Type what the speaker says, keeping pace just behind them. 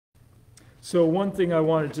So one thing I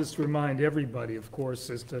want to just remind everybody, of course,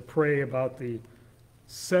 is to pray about the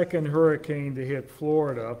second hurricane to hit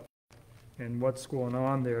Florida and what's going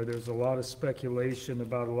on there. There's a lot of speculation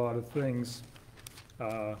about a lot of things.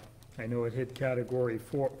 I know it hit Category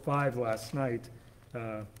 5 last night.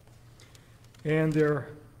 And they're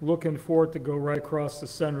looking for it to go right across the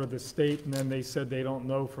center of the state, and then they said they don't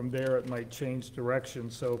know from there, it might change direction.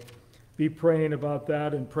 So be praying about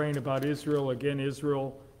that and praying about Israel. Again,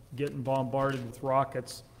 Israel getting bombarded with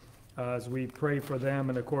rockets as we pray for them.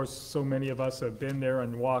 And of course, so many of us have been there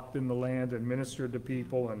and walked in the land and ministered to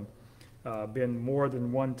people and been more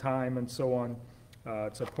than one time and so on.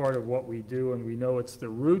 It's a part of what we do, and we know it's the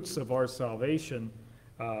roots of our salvation,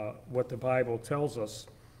 what the Bible tells us,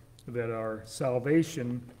 that our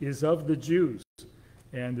salvation is of the Jews.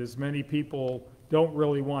 And as many people don't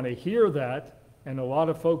really want to hear that, and a lot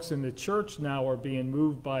of folks in the church now are being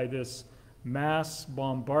moved by this mass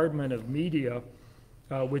bombardment of media,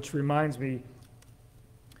 which reminds me,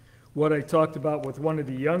 what I talked about with one of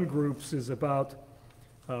the young groups is about,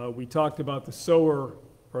 we talked about the sower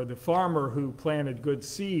or the farmer who planted good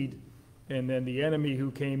seed, and then the enemy who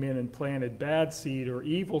came in and planted bad seed or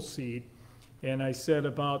evil seed. And I said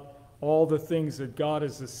about all the things that God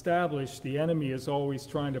has established, the enemy is always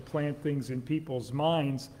trying to plant things in people's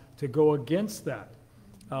minds to go against that.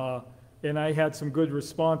 And I had some good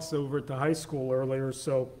response over at the high school earlier.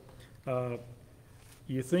 So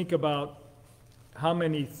you think about how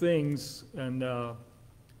many things and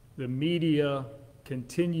the media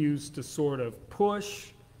continues to sort of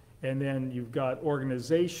push, and then you've got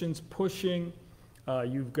organizations pushing.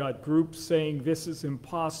 You've got groups saying this is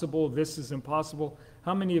impossible, this is impossible.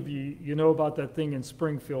 How many of you know about that thing in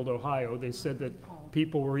Springfield, Ohio? They said that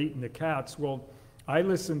people were eating the cats. Well, I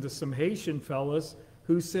listened to some Haitian fellas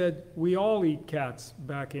who said we all eat cats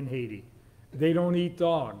back in Haiti. They don't eat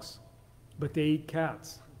dogs, but they eat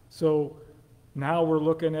cats. So now we're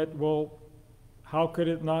looking at, well, how could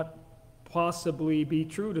it not possibly be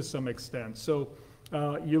true to some extent? So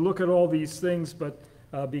you look at all these things, but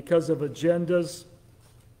because of agendas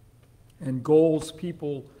and goals,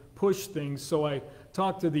 people push things. So I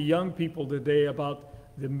talked to the young people today about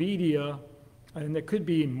the media, and it could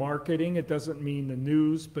be marketing. It doesn't mean the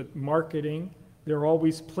news, but marketing. They're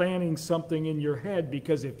always planning something in your head,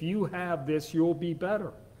 because if you have this, you'll be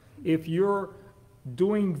better. If you're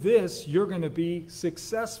doing this, you're going to be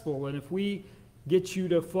successful. And if we get you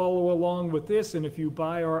to follow along with this, and if you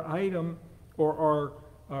buy our item or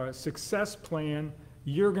our success plan,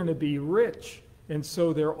 you're going to be rich. And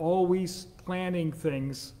so they're always planning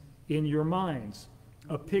things in your minds.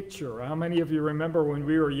 A picture. How many of you remember when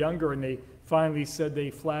we were younger and they finally said they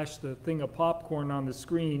flashed the thing of popcorn on the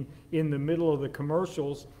screen in the middle of the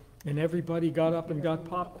commercials, and everybody got up and got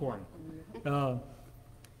popcorn?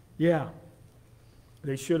 Yeah,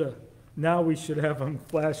 they should have. Now we should have them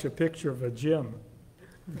flash a picture of a gym.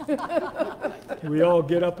 We all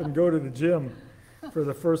get up and go to the gym for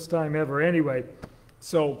the first time ever. Anyway,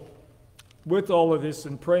 so with all of this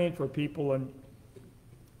and praying for people, and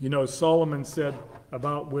you know, Solomon said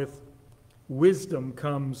about with wisdom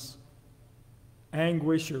comes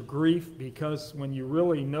anguish or grief, because when you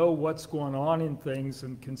really know what's going on in things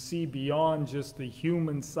and can see beyond just the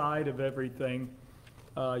human side of everything,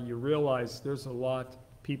 you realize there's a lot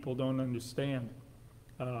people don't understand.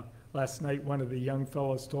 Last night, one of the young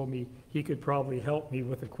fellows told me he could probably help me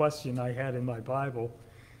with a question I had in my Bible,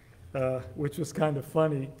 which was kind of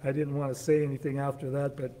funny. I didn't want to say anything after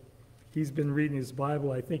that, but he's been reading his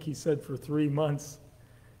Bible, I think he said for 3 months.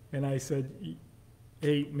 And I said,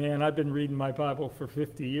 hey, man, I've been reading my Bible for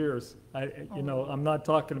 50 years. You know, I'm not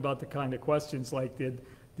talking about the kind of questions like,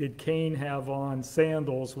 did Cain have on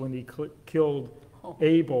sandals when he killed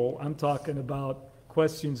Abel? I'm talking about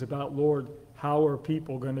questions about, Lord, how are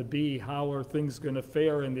people going to be? How are things going to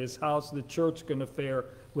fare in this house? The church going to fare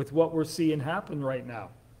with what we're seeing happen right now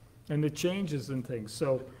and the changes and things.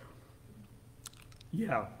 So,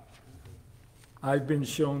 yeah, I've been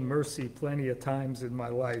shown mercy plenty of times in my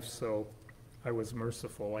life, so I was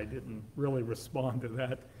merciful. I didn't really respond to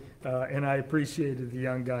that. And I appreciated the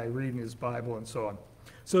young guy reading his Bible and so on.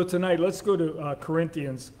 So tonight, let's go to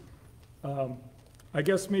Corinthians. I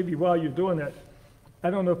guess maybe while you're doing that, I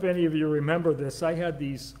don't know if any of you remember this. I had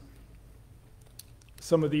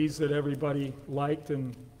some of these that everybody liked,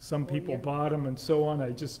 and some people bought them and so on. I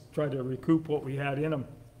just tried to recoup what we had in them.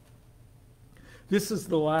 This is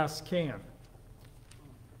the last can.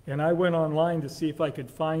 And I went online to see if I could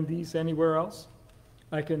find these anywhere else.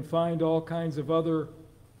 I can find all kinds of other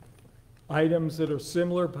items that are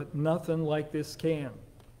similar, but nothing like this can.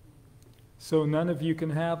 So none of you can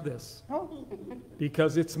have this Oh,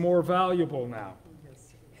 because it's more valuable now.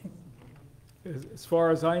 As far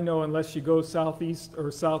as I know, unless you go southeast or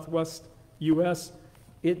southwest U.S.,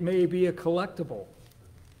 it may be a collectible.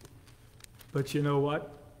 But you know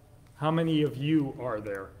what? How many of you are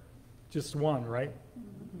there? Just one, right?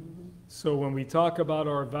 So when we talk about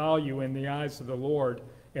our value in the eyes of the Lord,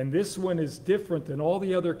 and this one is different than all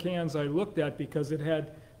the other cans I looked at because it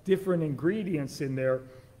had different ingredients in there.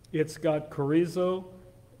 It's got chorizo,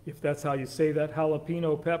 if that's how you say that,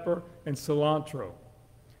 jalapeno pepper, and cilantro.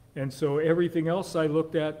 And so everything else I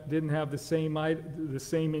looked at didn't have the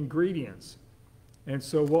same ingredients. And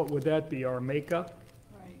so what would that be? Our makeup?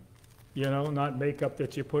 right. You know, not makeup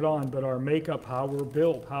that you put on, but our makeup, how we're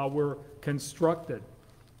built, how we're constructed.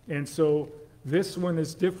 And so this one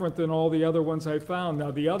is different than all the other ones I found.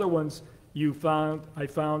 Now, the other ones I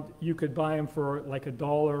found you could buy them for like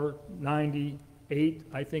 $1.98,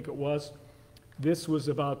 I think it was. This was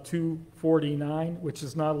about $2.49, which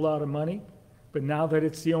is not a lot of money. But now that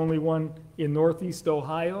it's the only one in Northeast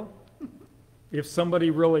Ohio, if somebody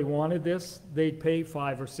really wanted this, they'd pay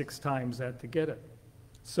 5 or 6 times that to get it.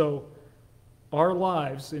 So our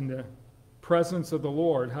lives in the presence of the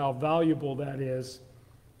Lord, how valuable that is,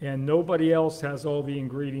 and nobody else has all the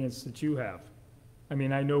ingredients that you have. I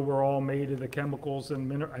mean, I know we're all made of the chemicals and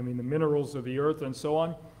the minerals of the earth and so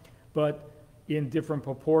on, but in different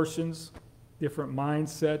proportions, different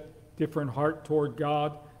mindset, different heart toward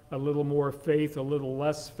God, a little more faith, a little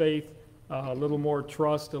less faith, a little more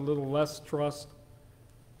trust, a little less trust,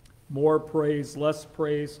 more praise, less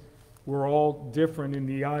praise. We're all different in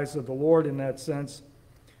the eyes of the Lord in that sense.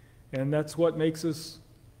 And that's what makes us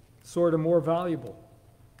sort of more valuable,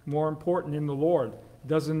 more important in the Lord.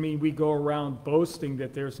 Doesn't mean we go around boasting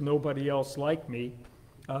that there's nobody else like me,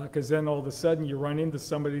 because then all of a sudden you run into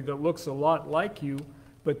somebody that looks a lot like you,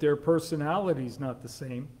 but their personality's not the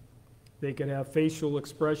same. They could have facial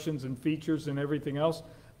expressions and features and everything else,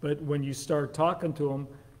 but when you start talking to them,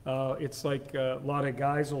 it's like a lot of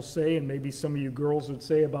guys will say, and maybe some of you girls would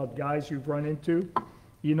say about guys you've run into,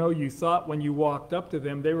 you know, you thought when you walked up to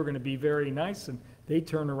them they were going to be very nice, and they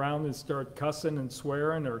turn around and start cussing and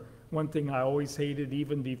swearing. Or one thing I always hated,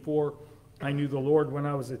 even before I knew the Lord when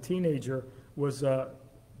I was a teenager, was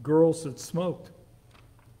girls that smoked.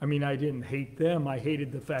 I mean, I didn't hate them. I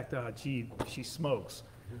hated the fact, gee, she smokes.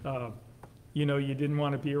 You know, you didn't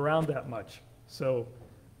want to be around that much. So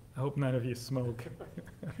I hope none of you smoke.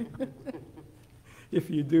 If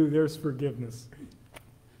you do, there's forgiveness.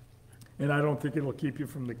 And I don't think it'll keep you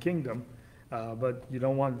from the kingdom, but you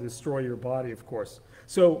don't want to destroy your body, of course.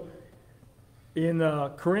 So in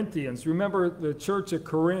Corinthians, remember the church at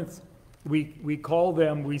Corinth, we call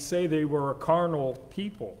them, we say they were a carnal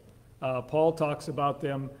people. Paul talks about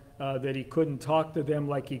them, that he couldn't talk to them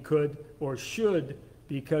like he could or should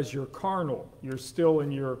because you're carnal. You're still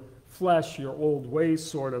in your flesh, your old ways,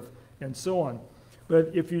 sort of, and so on.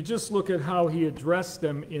 But if you just look at how he addressed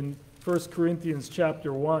them in 1 Corinthians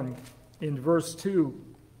chapter 1, in verse 2,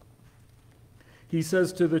 he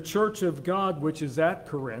says, to the church of God which is at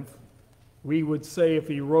Corinth, we would say, if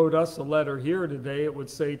he wrote us a letter here today, it would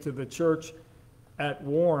say to the church at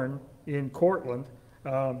Warren in Cortland.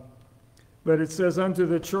 But it says, unto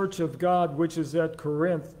the church of God which is at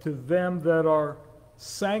Corinth, to them that are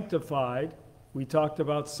sanctified. We talked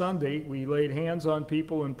about Sunday. We laid hands on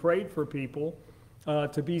people and prayed for people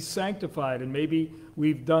to be sanctified. And maybe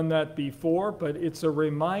we've done that before, but it's a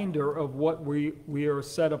reminder of what we are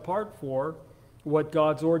set apart for, what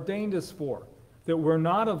God's ordained us for, that we're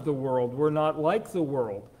not of the world. We're not like the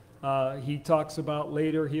world. He talks about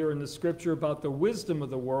later here in the scripture about the wisdom of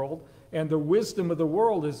the world, and the wisdom of the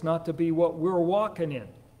world is not to be what we're walking in.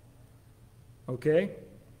 Okay?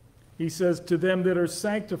 He says, to them that are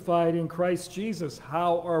sanctified in Christ Jesus.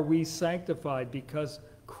 How are we sanctified? Because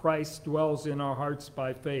Christ dwells in our hearts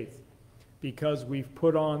by faith. Because we've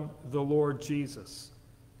put on the Lord Jesus.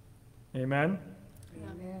 Amen?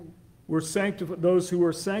 Amen. We're sanctified, those who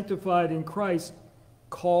are sanctified in Christ,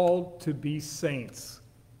 called to be saints.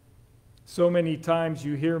 So many times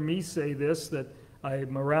you hear me say this, that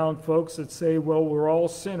I'm around folks that say, well, we're all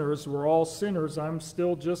sinners, I'm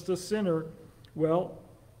still just a sinner. Well,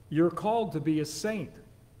 you're called to be a saint.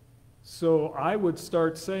 So I would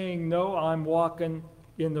start saying, no, I'm walking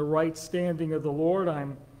in the right standing of the Lord,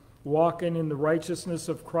 I'm walking in the righteousness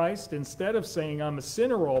of Christ, instead of saying I'm a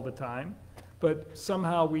sinner all the time. But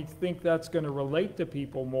somehow we think that's going to relate to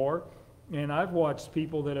people more. And I've watched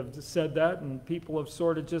people that have said that, and people have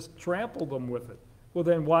sort of just trampled them with it. Well,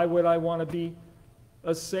 then why would I want to be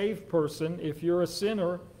a saved person? If you're a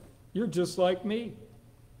sinner, you're just like me.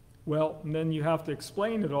 Well, and then you have to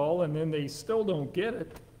explain it all, and then they still don't get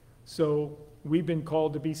it. So we've been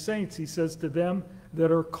called to be saints. He says to them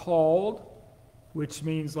that are called, which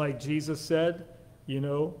means, like Jesus said,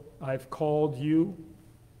 I've called you.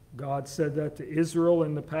 God said that to Israel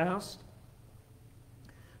in the past.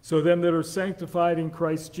 So them that are sanctified in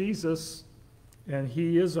Christ Jesus, and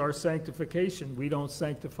he is our sanctification. We don't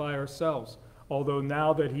sanctify ourselves. Although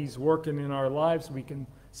now that he's working in our lives, we can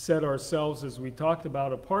set ourselves, as we talked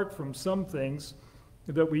about, apart from some things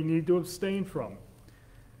that we need to abstain from.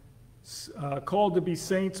 Called to be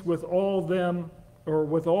saints with all them, or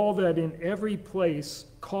with all that in every place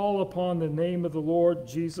call upon the name of the Lord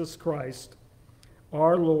Jesus Christ,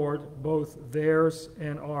 our Lord, both theirs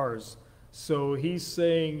and ours. So he's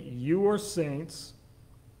saying, you are saints,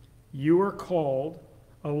 you are called,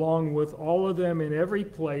 along with all of them in every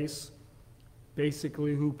place,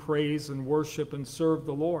 basically who praise and worship and serve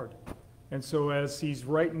the Lord. And so as he's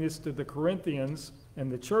writing this to the Corinthians and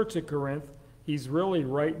the church at Corinth, he's really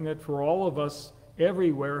writing it for all of us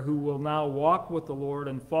everywhere who will now walk with the Lord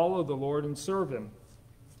and follow the Lord and serve him.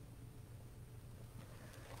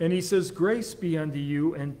 And he says, grace be unto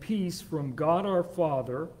you and peace from God our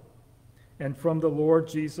Father and from the Lord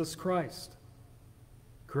Jesus Christ.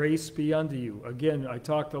 Grace be unto you. Again, I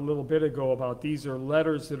talked a little bit ago about these are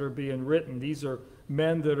letters that are being written. These are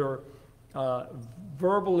men that are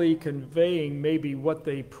verbally conveying maybe what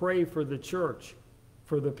they pray for the church,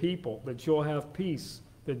 for the people, that you'll have peace,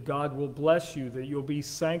 that God will bless you, that you'll be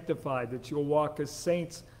sanctified, that you'll walk as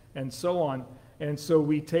saints, and so on. And so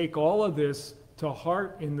we take all of this to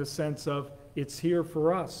heart in the sense of it's here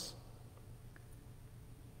for us.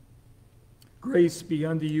 Grace be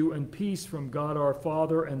unto you and peace from God our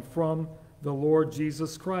Father and from the Lord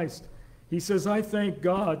Jesus Christ. He says, I thank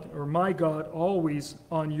God, or my God, always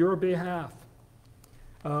on your behalf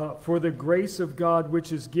for the grace of God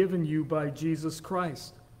which is given you by Jesus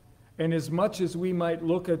Christ. And as much as we might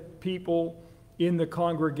look at people in the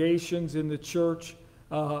congregations, in the church,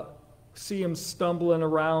 see them stumbling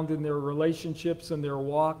around in their relationships and their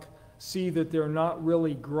walk, see that they're not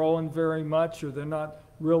really growing very much or they're not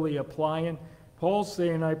really applying. Paul's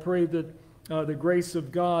saying, I pray that the grace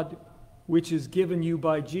of God, which is given you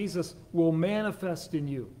by Jesus, will manifest in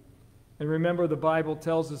you. And remember, the Bible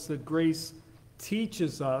tells us that grace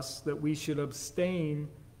teaches us that we should abstain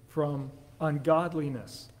from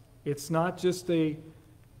ungodliness. It's not just a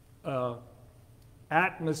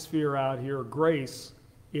atmosphere out here, grace.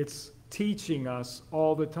 It's teaching us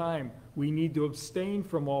all the time. We need to abstain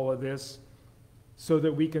from all of this so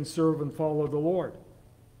that we can serve and follow the Lord.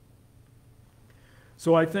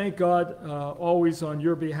 So I thank God always on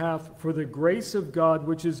your behalf for the grace of God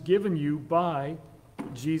which is given you by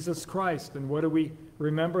Jesus Christ. And what do we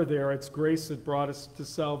remember there? It's grace that brought us to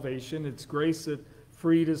salvation. It's grace that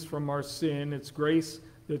freed us from our sin. It's grace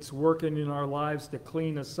that's working in our lives to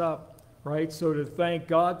clean us up, right? So to thank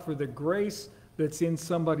God for the grace that's in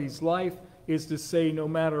somebody's life is to say no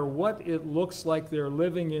matter what it looks like they're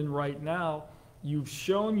living in right now, you've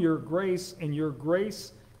shown your grace, and your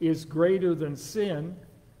grace is greater than sin,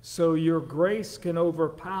 so your grace can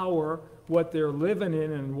overpower what they're living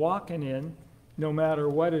in and walking in, no matter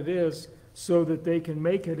what it is, so that they can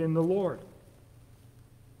make it in the Lord.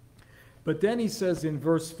 But then he says in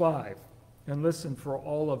verse 5, and listen for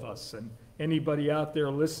all of us and anybody out there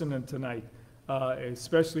listening tonight,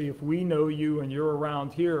 especially if we know you and you're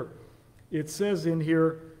around here, it says in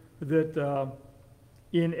here that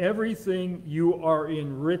in everything you are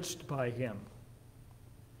enriched by him.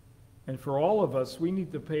 And for all of us, we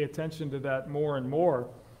need to pay attention to that more and more.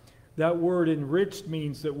 That word enriched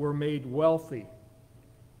means that we're made wealthy.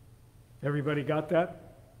 Everybody got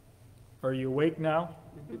that? Are you awake now?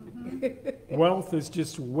 Wealth is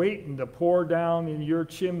just waiting to pour down in your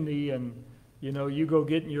chimney, and you go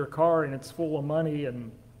get in your car and it's full of money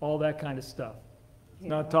and all that kind of stuff. It's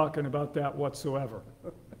not talking about that whatsoever.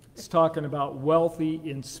 It's talking about wealthy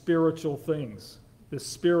in spiritual things. The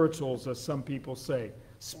spirituals, as some people say.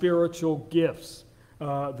 Spiritual gifts,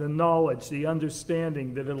 the knowledge, the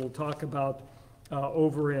understanding that it'll talk about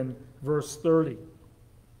over in verse 30.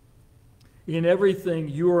 In everything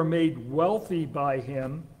you are made wealthy by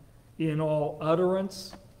him in all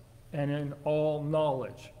utterance and in all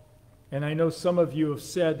knowledge. And I know some of you have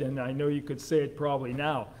said, and I know you could say it probably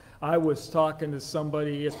now, I was talking to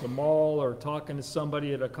somebody at the mall or talking to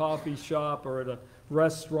somebody at a coffee shop or at a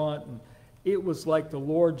restaurant, and it was like the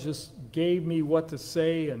Lord just gave me what to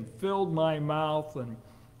say and filled my mouth, and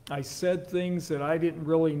I said things that I didn't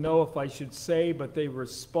really know if I should say, but they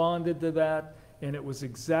responded to that, and it was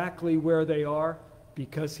exactly where they are,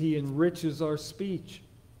 because he enriches our speech.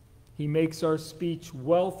 He makes our speech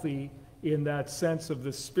wealthy in that sense of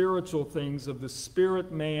the spiritual things, of the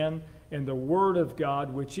spirit man and the Word of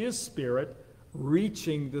God, which is spirit,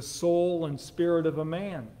 reaching the soul and spirit of a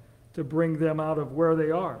man to bring them out of where they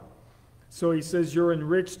are. So he says you're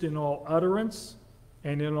enriched in all utterance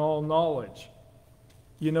and in all knowledge.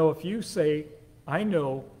 You know, if you say, I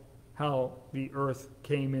know how the earth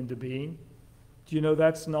came into being, do you know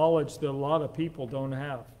that's knowledge that a lot of people don't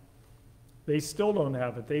have? They still don't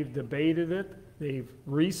have it. They've debated it. They've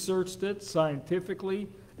researched it scientifically,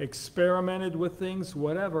 experimented with things,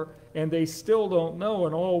 whatever, and they still don't know.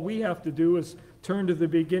 And all we have to do is turn to the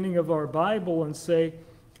beginning of our Bible and say,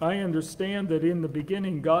 I understand that in the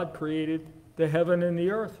beginning God created the heaven and the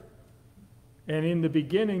earth. And in the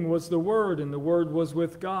beginning was the Word, and the Word was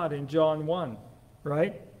with God in John 1,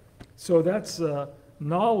 right? So that's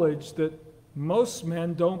knowledge that most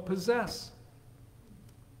men don't possess.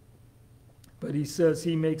 But he says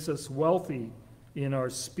he makes us wealthy in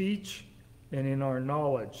our speech and in our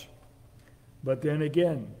knowledge. But then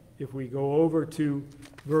again, if we go over to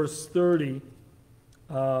verse 30,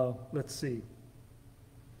 let's see.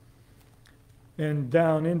 And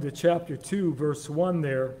down into chapter 2, verse 1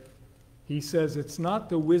 there, he says it's not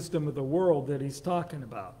the wisdom of the world that he's talking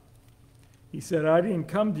about. He said, I didn't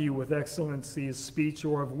come to you with excellency of speech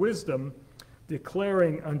or of wisdom,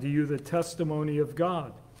 declaring unto you the testimony of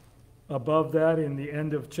God. Above that, in the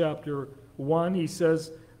end of chapter 1, he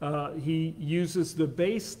says he uses the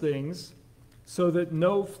base things so that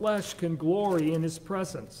no flesh can glory in his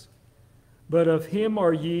presence. But of him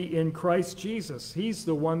are ye in Christ Jesus. He's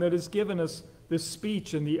the one that has given us the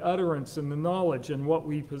speech and the utterance and the knowledge and what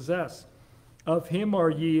we possess. Of him are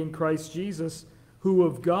ye in Christ Jesus, who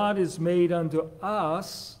of God is made unto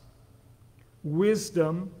us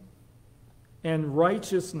wisdom and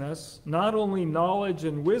righteousness, not only knowledge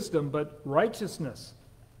and wisdom, but righteousness.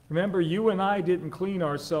 Remember, you and I didn't clean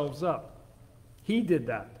ourselves up. He did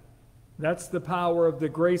that. That's the power of the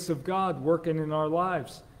grace of God working in our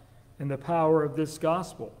lives and the power of this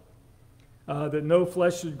gospel. That no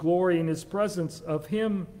flesh should glory in his presence. Of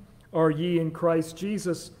him are ye in Christ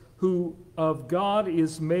Jesus, who of God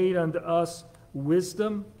is made unto us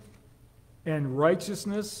wisdom and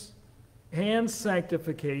righteousness and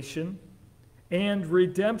sanctification and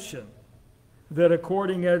redemption, that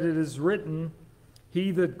according as it is written,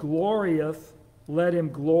 he that glorieth, let him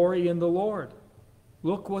glory in the Lord.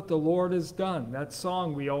 Look what the Lord has done. That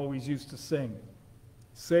song we always used to sing.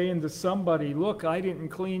 Saying to somebody, look, I didn't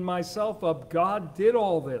clean myself up. God did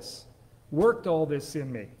all this, worked all this in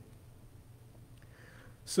me.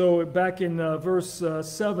 So back in verse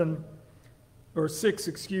 6,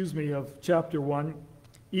 of chapter 1,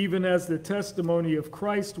 even as the testimony of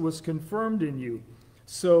Christ was confirmed in you.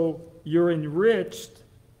 So you're enriched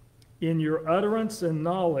in your utterance and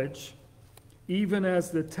knowledge, even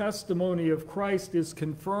as the testimony of Christ is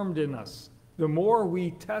confirmed in us. The more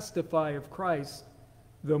we testify of Christ,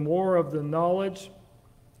 the more of the knowledge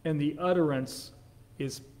and the utterance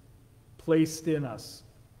is placed in us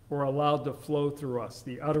or allowed to flow through us,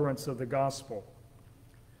 the utterance of the gospel.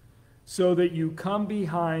 So that you come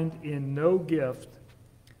behind in no gift,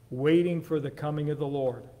 waiting for the coming of the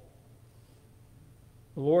Lord.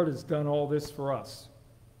 The Lord has done all this for us.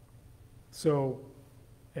 So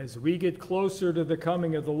as we get closer to the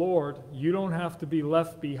coming of the Lord, you don't have to be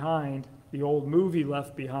left behind, the old movie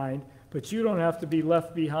Left Behind, but you don't have to be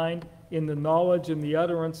left behind in the knowledge and the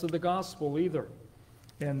utterance of the gospel either.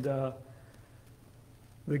 And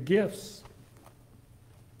the gifts.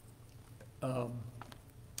 Of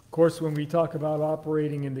course, when we talk about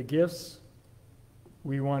operating in the gifts,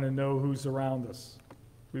 we want to know who's around us.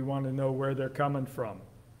 We want to know where they're coming from.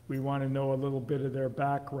 We want to know a little bit of their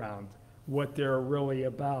background, what they're really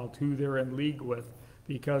about, who they're in league with.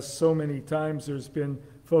 Because so many times there's been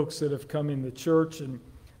folks that have come in the church and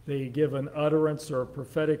they give an utterance or a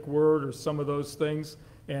prophetic word or some of those things,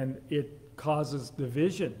 and it causes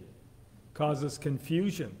division, causes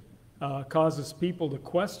confusion, causes people to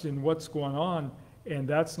question what's going on, and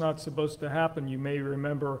that's not supposed to happen. You may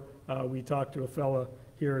remember we talked to a fella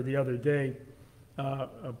here the other day,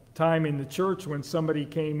 a time in the church when somebody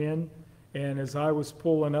came in, and as I was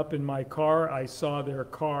pulling up in my car, I saw their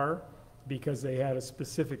car because they had a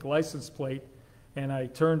specific license plate, and I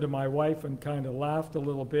turned to my wife and kind of laughed a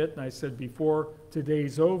little bit, and I said, before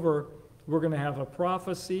today's over, we're going to have a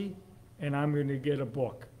prophecy, and I'm going to get a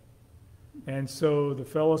book. And so the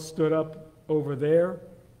fellow stood up over there,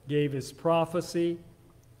 gave his prophecy,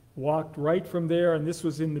 walked right from there, and this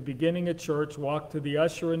was in the beginning of church, walked to the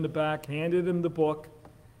usher in the back, handed him the book,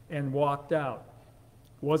 and walked out.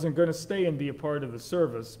 Wasn't going to stay and be a part of the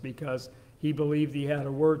service because he believed he had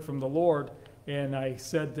a word from the Lord. And I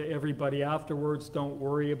said to everybody afterwards, don't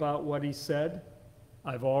worry about what he said.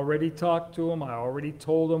 I've already talked to him. I already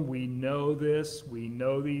told him, we know this, we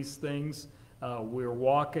know these things. We're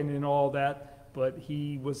walking in all that. But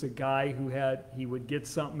he was a guy who he would get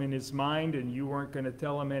something in his mind and you weren't going to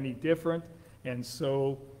tell him any different. And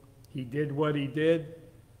so he did what he did,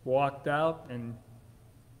 walked out, and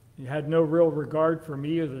he had no real regard for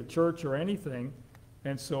me or the church or anything.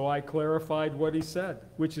 And so I clarified what he said,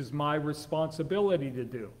 which is my responsibility to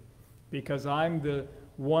do, because I'm the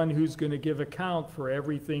one who's going to give account for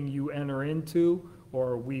everything you enter into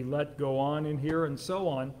or we let go on in here and so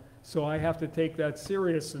on. So I have to take that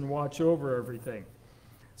serious and watch over everything.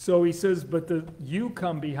 So he says, but you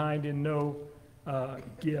come behind in no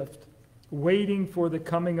gift, waiting for the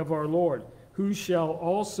coming of our Lord, who shall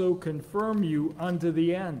also confirm you unto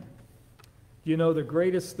the end. You know, the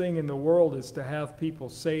greatest thing in the world is to have people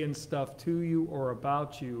saying stuff to you or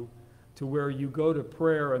about you to where you go to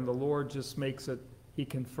prayer and the Lord just makes it, he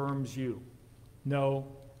confirms you. No,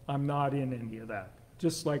 I'm not in any of that.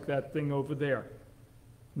 Just like that thing over there.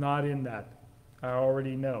 Not in that. I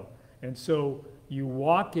already know. And so you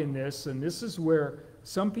walk in this, and this is where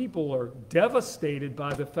some people are devastated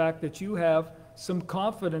by the fact that you have some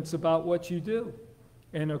confidence about what you do.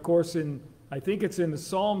 And of course, I think it's in the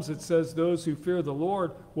Psalms, it says those who fear the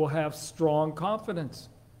Lord will have strong confidence.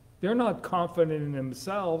 They're not confident in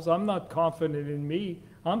themselves. I'm not confident in me.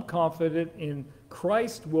 I'm confident in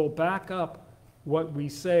Christ will back up what we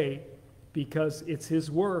say because it's his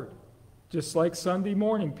word. Just like Sunday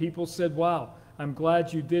morning, people said, wow, I'm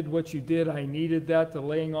glad you did what you did. I needed that, the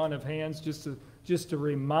laying on of hands, just to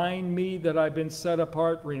remind me that I've been set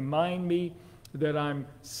apart, remind me that I'm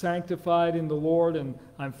sanctified in the Lord and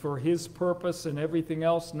I'm for his purpose and everything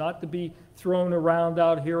else, not to be thrown around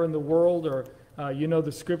out here in the world. Or,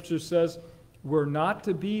 the scripture says we're not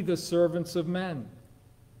to be the servants of men.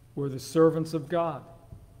 We're the servants of God.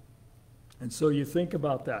 And so you think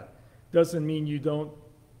about that. Doesn't mean you don't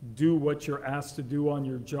do what you're asked to do on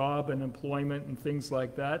your job and employment and things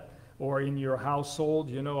like that, or in your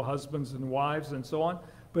household, husbands and wives and so on.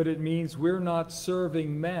 But it means we're not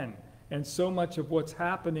serving men. And so much of what's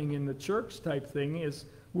happening in the church type thing is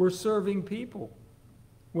we're serving people.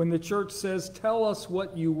 When the church says, tell us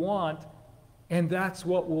what you want, and that's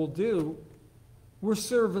what we'll do, we're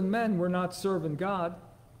serving men, we're not serving God.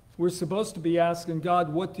 We're supposed to be asking God,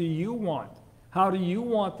 what do you want? How do you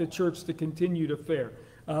want the church to continue to fare?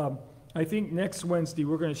 I think next Wednesday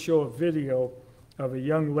we're going to show a video of a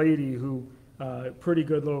young lady who, pretty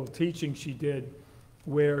good little teaching she did,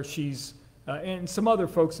 where she's, and some other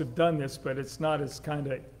folks have done this, but it's not as kind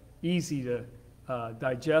of easy to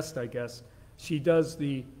digest, I guess. She does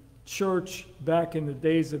the church back in the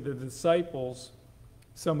days of the disciples,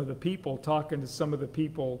 some of the people talking to some of the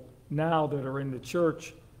people now that are in the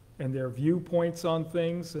church and their viewpoints on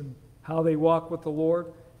things and how they walk with the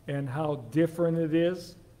Lord and how different it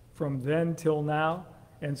is from then till now.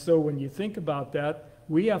 And so when you think about that,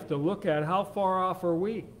 we have to look at how far off are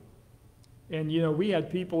we? And, we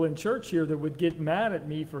had people in church here that would get mad at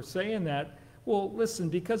me for saying that. Well, listen,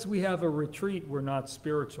 because we have a retreat, we're not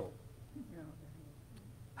spiritual.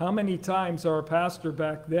 How many times our pastor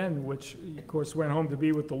back then, which of course went home to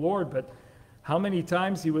be with the Lord, but how many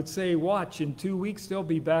times he would say, watch, in 2 weeks they'll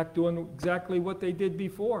be back doing exactly what they did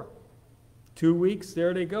before. 2 weeks,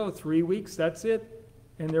 there they go. 3 weeks, that's it.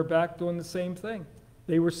 And they're back doing the same thing.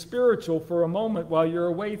 They were spiritual for a moment while you're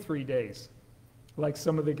away 3 days. Like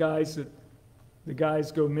some of the guys that the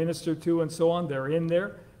guys go minister to and so on, they're in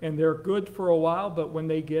there and they're good for a while, but when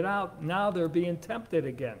they get out, now they're being tempted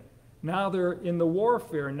again. Now they're in the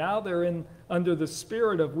warfare. Now they're under the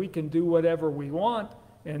spirit of we can do whatever we want,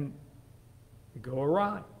 and they go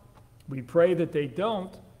awry. We pray that they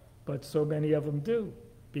don't, but so many of them do,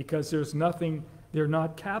 because there's nothing, they're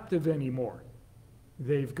not captive anymore.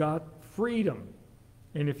 They've got freedom.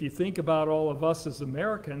 And if you think about all of us as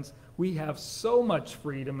Americans, we have so much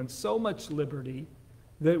freedom and so much liberty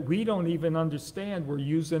that we don't even understand we're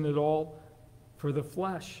using it all for the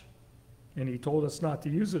flesh. And he told us not to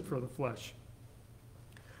use it for the flesh.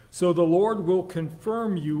 So the Lord will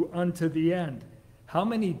confirm you unto the end. How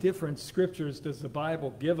many different scriptures does the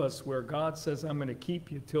Bible give us where God says, I'm going to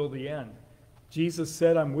keep you till the end? Jesus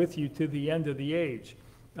said, I'm with you to the end of the age.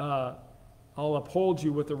 I'll uphold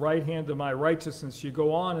you with the right hand of my righteousness. You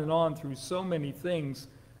go on and on through so many things,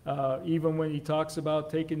 even when he talks about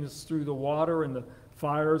taking us through the water and the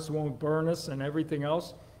fires won't burn us and everything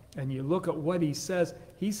else. And you look at what he says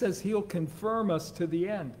he'll confirm us to the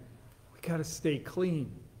end. We got to stay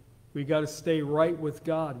clean. We got to stay right with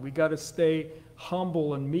God. We got to stay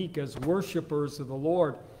humble and meek as worshipers of the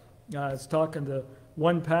Lord. I was talking to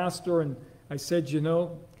one pastor, and I said, you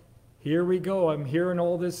know, here we go. I'm hearing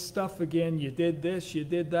all this stuff again. You did this, you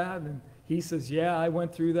did that. And he says, yeah, I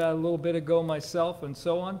went through that a little bit ago myself, and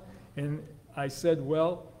so on. And I said,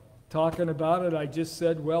 well, talking about it, I just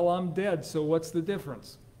said, well, I'm dead, so what's the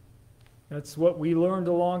difference? That's what we learned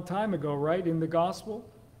a long time ago, right, in the gospel.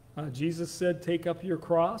 Jesus said, take up your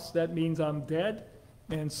cross. That means I'm dead.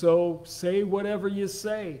 And so say whatever you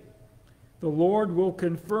say. The Lord will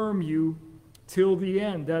confirm you till the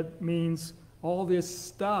end. That means all this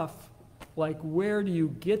stuff, like where do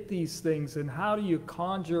you get these things and how do you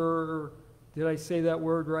conjure, did I say that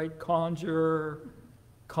word right? Conjure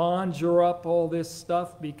up all this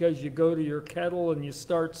stuff because you go to your kettle and you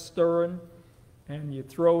start stirring and you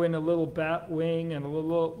throw in a little bat wing and a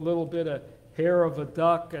little bit of hair of a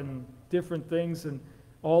duck and different things, and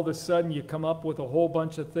all of a sudden you come up with a whole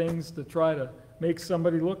bunch of things to try to make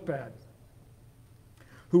somebody look bad.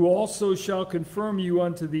 Who also shall confirm you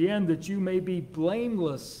unto the end, that you may be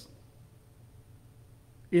blameless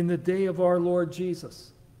in the day of our Lord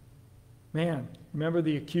Jesus. Man, remember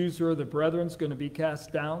the accuser of the brethren is going to be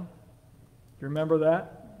cast down? You remember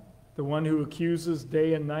that? The one who accuses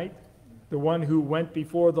day and night? The one who went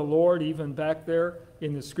before the Lord, even back there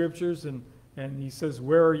in the scriptures, and he says,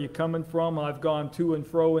 where are you coming from? I've gone to and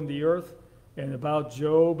fro in the earth, and about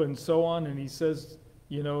Job and so on. And he says,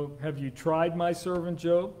 you know, have you tried my servant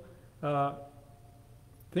Job?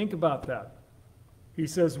 Think about that. He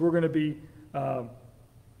says we're going to be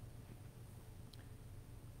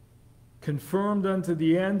confirmed unto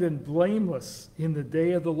the end and blameless in the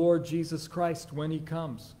day of the Lord Jesus Christ when he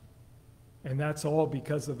comes. And that's all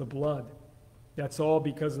because of the blood. That's all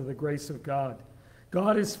because of the grace of God.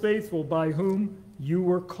 God is faithful, by whom you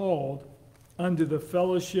were called unto the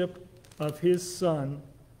fellowship of his Son,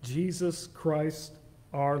 Jesus Christ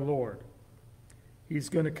our Lord. He's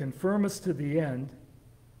going to confirm us to the end.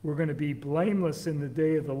 We're going to be blameless in the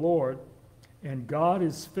day of the Lord. And God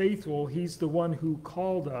is faithful. He's the one who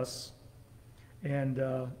called us and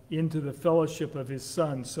into the fellowship of his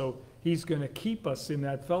Son. So he's going to keep us in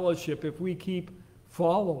that fellowship if we keep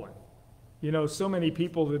following. You know, so many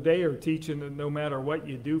people today are teaching that no matter what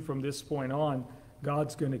you do from this point on,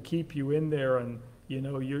 God's going to keep you in there, and, you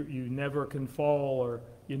know, you never can fall, or,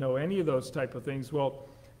 you know, any of those type of things. Well,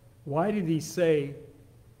 why did he say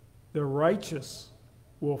the righteous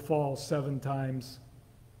will fall 7 times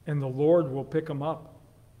and the Lord will pick them up?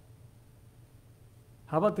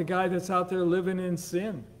 How about the guy that's out there living in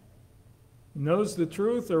sin? Knows the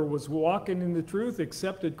truth, or was walking in the truth,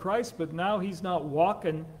 accepted Christ, but now he's not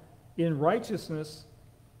walking in righteousness.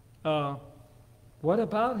 What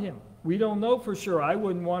about him? We don't know for sure. I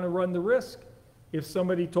wouldn't want to run the risk. If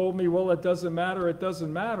somebody told me, well, it doesn't matter, it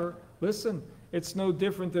doesn't matter. Listen, it's no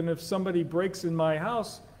different than if somebody breaks in my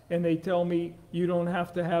house and they tell me you don't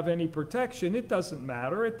have to have any protection. It doesn't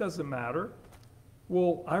matter, it doesn't matter.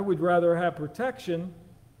 Well, I would rather have protection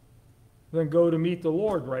than go to meet the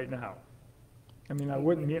Lord right now. I mean, I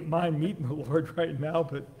wouldn't mind meeting the Lord right now,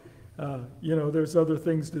 but you know, there's other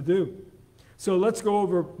things to do. So let's go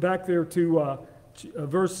over back there to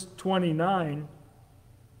verse 29.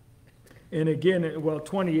 And again, well,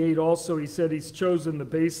 28 also, he said he's chosen the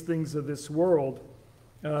base things of this world.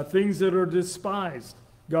 Things that are despised,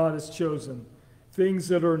 God has chosen. Things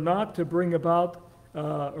that are not, to bring about,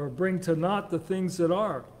 or bring to naught the things that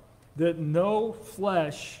are. That no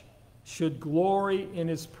flesh should glory in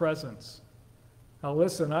his presence. Now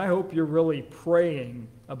listen, I hope you're really praying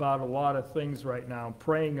about a lot of things right now,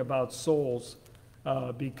 praying about souls,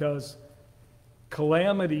 because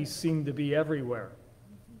calamities seem to be everywhere.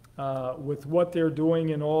 With what they're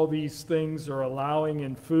doing and all these things are allowing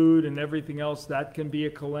in food and everything else, that can be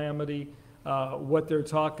a calamity. What they're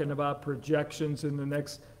talking about, projections in the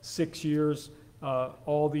next 6 years,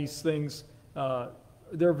 all these things,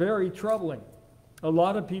 they're very troubling. A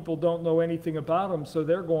lot of people don't know anything about them, so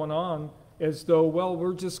they're going on as though, well,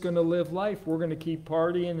 we're just going to live life. We're going to keep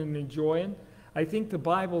partying and enjoying. I think the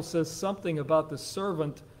Bible says something about the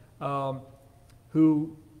servant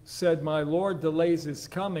who said, my Lord delays his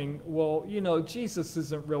coming. Well, you know, Jesus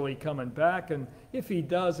isn't really coming back, and if he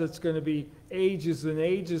does, it's going to be ages and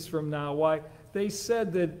ages from now. Why? They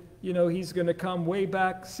said that, you know, he's going to come way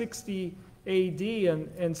back 60 AD,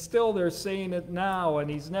 and still they're saying it now, and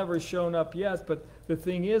he's never shown up yet. But the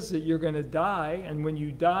thing is that you're going to die, and when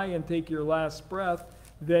you die and take your last breath,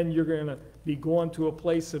 then you're going to be going to a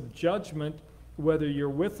place of judgment, whether you're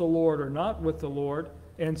with the Lord or not with the Lord.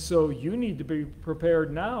 And so you need to be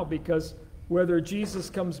prepared now, because whether Jesus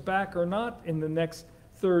comes back or not in the next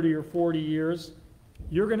 30 or 40 years,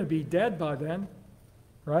 you're going to be dead by then,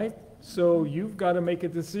 right? So you've got to make a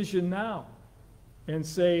decision now and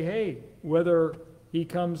say, hey, whether he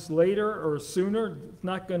comes later or sooner, it's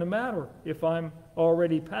not going to matter if I'm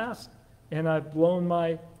already past and I've blown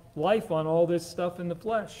my life on all this stuff in the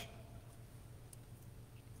flesh.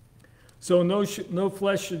 So no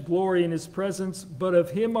flesh should glory in his presence, but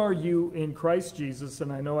of him are you in Christ Jesus,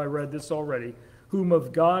 and I know I read this already, whom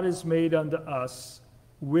of God is made unto us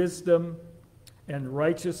wisdom and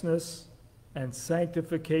righteousness and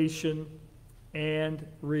sanctification and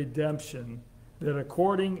redemption, that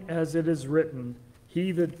according as it is written,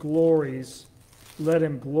 he that glories, let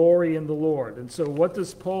him glory in the Lord. And so what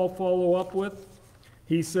does Paul follow up with?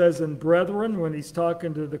 He says, and brethren, when he's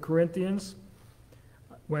talking to the Corinthians,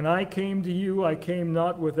 when I came to you, I came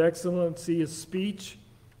not with excellency of speech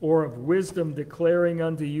or of wisdom, declaring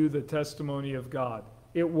unto you the testimony of God.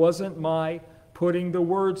 It wasn't my putting the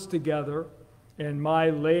words together and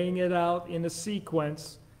my laying it out in a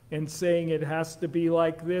sequence and saying it has to be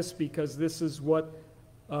like this because this is what,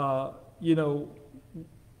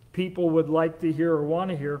 people would like to hear or want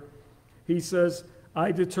to hear. He says,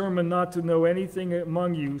 I determined not to know anything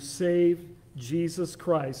among you save Jesus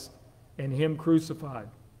Christ and him crucified.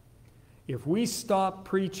 If we stop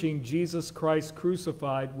preaching Jesus Christ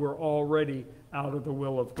crucified, we're already out of the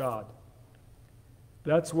will of God.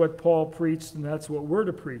 That's what Paul preached, and that's what we're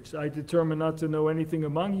to preach. I determined not to know anything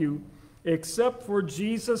among you except for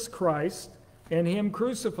Jesus Christ and him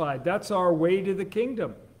crucified. That's our way to the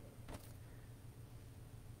kingdom.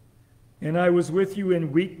 And I was with you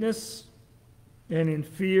in weakness and in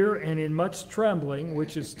fear and in much trembling,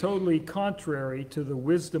 which is totally contrary to the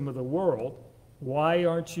wisdom of the world. Why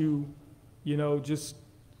aren't you, just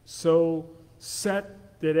so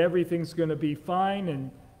set that everything's going to be fine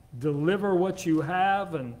and deliver what you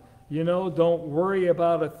have and, don't worry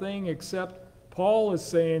about a thing, except Paul is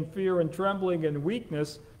saying fear and trembling and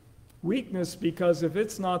weakness. Weakness because if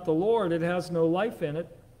it's not the Lord, it has no life in it.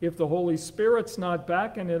 If the Holy Spirit's not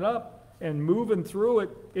backing it up and moving through it,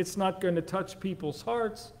 it's not going to touch people's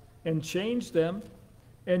hearts and change them.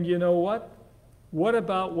 And you know what? What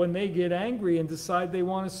about when they get angry and decide they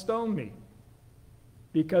want to stone me?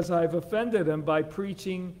 Because I've offended them by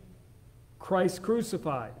preaching Christ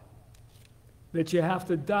crucified. That you have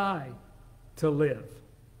to die to live.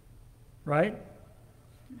 Right?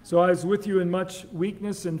 So I was with you in much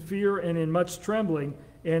weakness and fear and in much trembling,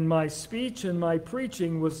 and my speech and my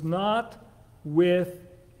preaching was not with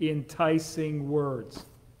enticing words.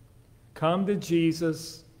 Come to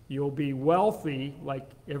Jesus, you'll be wealthy, like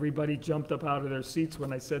everybody jumped up out of their seats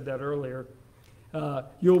when I said that earlier.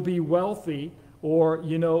 You'll be wealthy, or,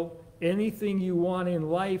 anything you want in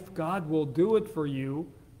life, God will do it for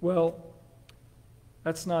you. Well,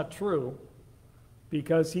 that's not true,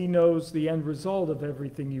 because he knows the end result of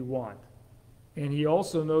everything you want. And he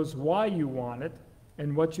also knows why you want it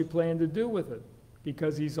and what you plan to do with it,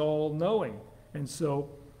 because he's all-knowing. And so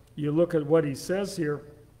you look at what he says here.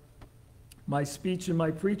 My speech and my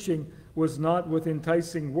preaching was not with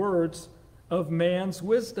enticing words of man's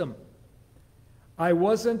wisdom. I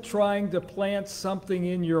wasn't trying to plant something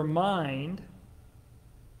in your mind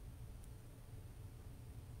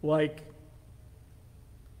like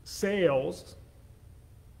sales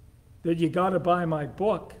that you got to buy my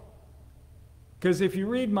book. Because if you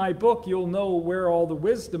read my book, you'll know where all the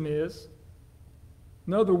wisdom is.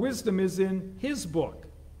 No, the wisdom is in his book.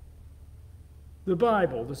 The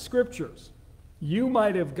Bible, the scriptures. You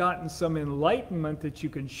might have gotten some enlightenment that you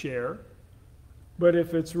can share, but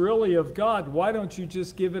if it's really of God, why don't you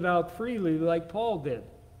just give it out freely like Paul did,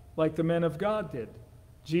 like the men of God did?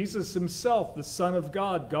 Jesus himself, the Son of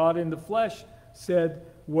God, God in the flesh, said,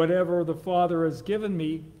 whatever the Father has given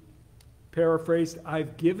me, paraphrased,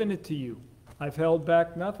 I've given it to you. I've held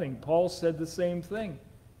back nothing. Paul said the same thing.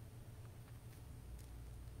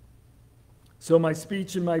 So my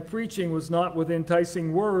speech and my preaching was not with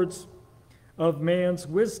enticing words of man's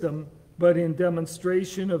wisdom, but in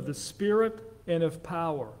demonstration of the Spirit and of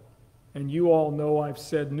power. And you all know I've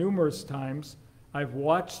said numerous times, I've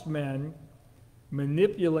watched men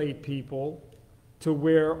manipulate people to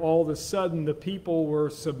where all of a sudden the people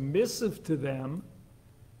were submissive to them,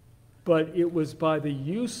 but it was by the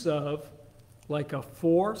use of like a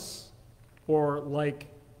force or like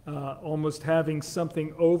almost having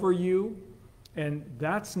something over you. And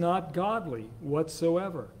that's not godly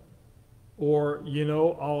whatsoever. Or,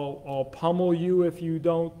 I'll pummel you if you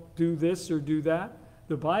don't do this or do that.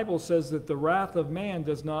 The Bible says that the wrath of man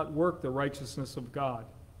does not work the righteousness of God.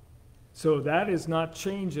 So that is not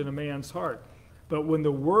change in a man's heart. But when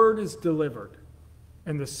the word is delivered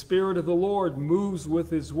and the Spirit of the Lord moves with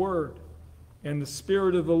his word, and the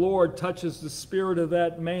Spirit of the Lord touches the spirit of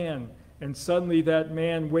that man, and suddenly that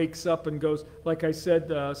man wakes up and goes, like I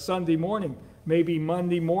said Sunday morning, maybe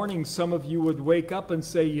Monday morning, some of you would wake up and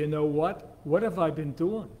say, you know what? What have I been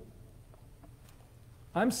doing?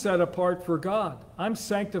 I'm set apart for God. I'm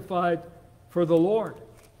sanctified for the Lord.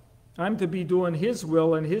 I'm to be doing his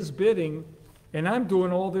will and his bidding, and I'm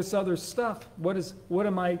doing all this other stuff. What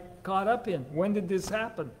am I caught up in? When did this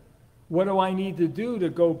happen? What do I need to do to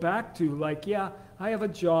go back to? Like, yeah, I have a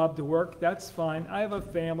job to work, that's fine. I have a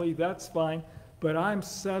family, that's fine. But I'm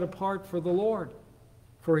set apart for the Lord,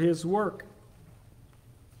 for his work.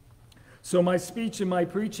 So my speech and my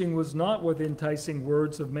preaching was not with enticing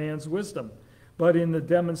words of man's wisdom, but in the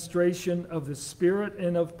demonstration of the Spirit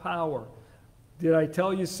and of power. Did I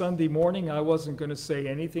tell you Sunday morning I wasn't going to say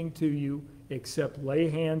anything to you except lay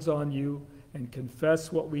hands on you and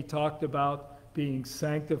confess what we talked about, being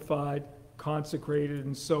sanctified, consecrated,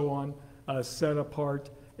 and so on, set apart,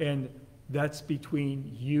 and that's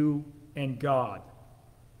between you and God.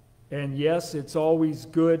 And yes, it's always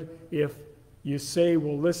good if you say,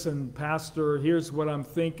 well, listen, Pastor, here's what I'm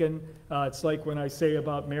thinking. It's like when I say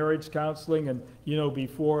about marriage counseling, and, you know,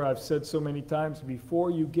 before, I've said so many times,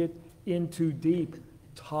 before you get in too deep,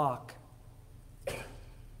 talk,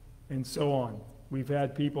 and so on. We've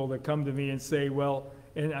had people that come to me and say, well,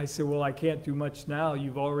 and I say, well, I can't do much now.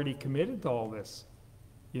 You've already committed to all this,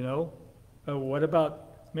 you know? What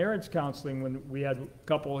about marriage counseling? When we had a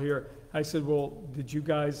couple here, I said, well, did you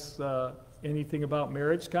guys, anything about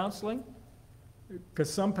marriage counseling?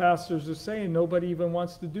 Because some pastors are saying nobody even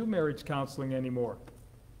wants to do marriage counseling anymore.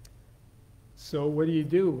 So what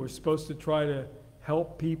do? We're supposed to try to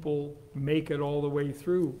help people make it all the way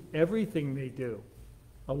through everything they do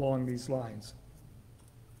along these lines.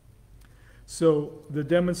 So the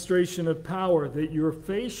demonstration of power, that your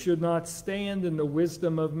faith should not stand in the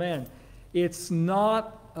wisdom of men. It's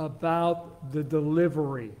not about the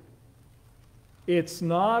delivery. It's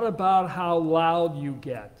not about how loud you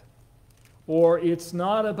get. Or it's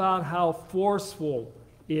not about how forceful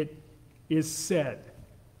it is said.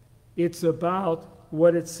 It's about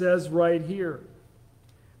what it says right here.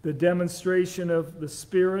 The demonstration of the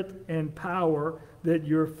Spirit and power, that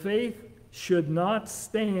your faith should not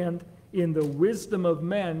stand in the wisdom of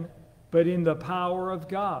men, but in the power of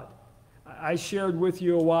God. I shared with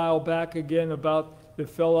you a while back again about the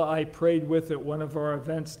fella I prayed with at one of our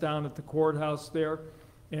events down at the courthouse there,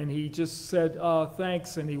 and he just said,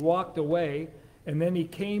 thanks, and he walked away, and then he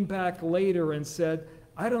came back later and said,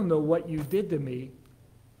 I don't know what you did to me,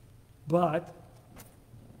 but,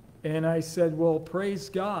 and I said, well, praise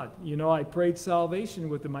God. You know, I prayed salvation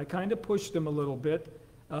with him. I kind of pushed him a little bit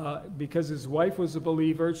because his wife was a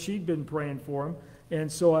believer. She'd been praying for him, and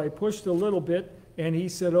so I pushed a little bit, and he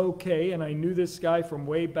said, okay, and I knew this guy from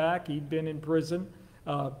way back. He'd been in prison.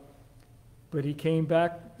 But he came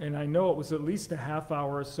back, and I know it was at least a half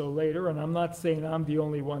hour or so later, and I'm not saying I'm the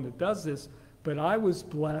only one that does this, but I was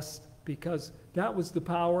blessed because that was the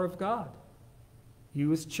power of God. He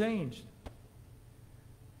was changed.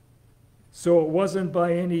 So it wasn't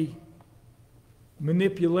by any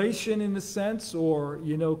manipulation in a sense, or,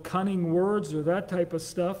 you know, cunning words or that type of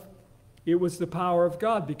stuff. It was the power of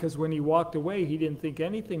God, because when he walked away, he didn't think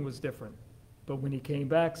anything was different. But when he came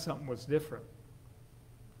back, something was different.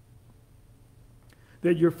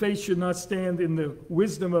 That your faith should not stand in the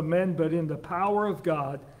wisdom of men, but in the power of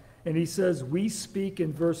God. And he says, we speak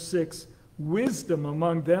in verse 6, wisdom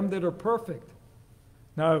among them that are perfect.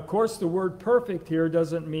 Now, of course, the word perfect here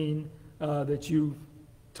doesn't mean that you've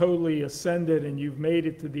totally ascended and you've made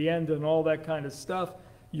it to the end and all that kind of stuff.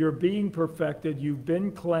 You're being perfected. You've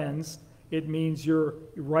been cleansed. It means you're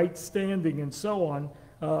right standing and so on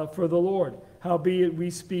for the Lord. Howbeit we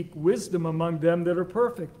speak wisdom among them that are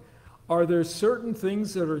perfect. Are there certain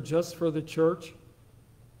things that are just for the church?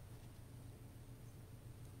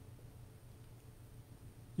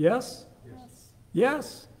 Yes? Yes.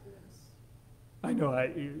 Yes. I know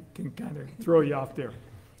I can kind of throw you off there.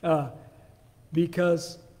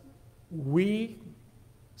 Because we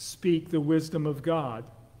speak the wisdom of God.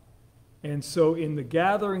 And so in the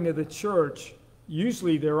gathering of the church,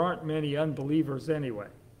 usually there aren't many unbelievers anyway.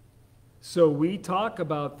 So we talk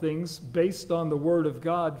about things based on the Word of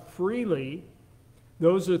God freely.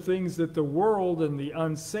 Those are things that the world and the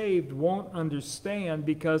unsaved won't understand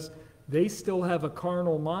because they still have a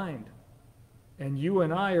carnal mind. And you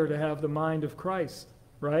and I are to have the mind of Christ,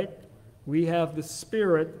 right? We have the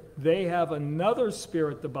Spirit. They have another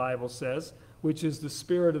spirit, the Bible says, which is the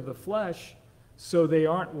spirit of the flesh. So they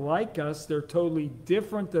aren't like us. They're totally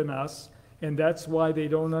different than us. And that's why they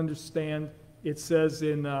don't understand it says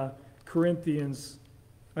in Corinthians,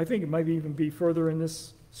 I think it might even be further in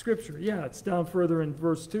this scripture. Yeah, it's down further in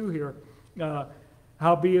verse 2 here.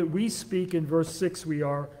 Howbeit we speak, in verse 6 we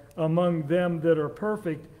are, among them that are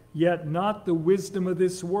perfect, yet not the wisdom of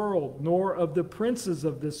this world, nor of the princes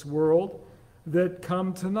of this world that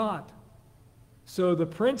come to naught. So the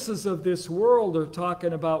princes of this world are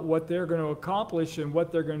talking about what they're going to accomplish and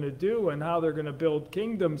what they're going to do and how they're going to build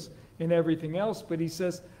kingdoms and everything else. But he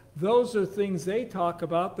says those are things they talk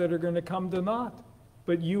about that are going to come to naught.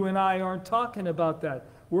 But you and I aren't talking about that.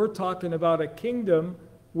 We're talking about a kingdom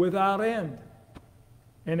without end,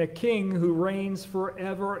 and a king who reigns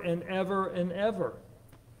forever and ever and ever.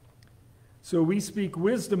 So we speak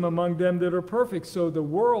wisdom among them that are perfect. So the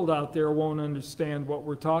world out there won't understand what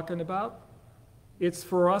we're talking about. It's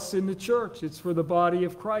for us in the church. It's for the body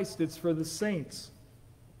of Christ. It's for the saints.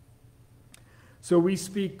 So we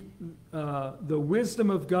speak the wisdom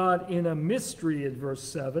of God in a mystery in verse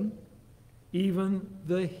 7, even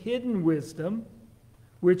the hidden wisdom,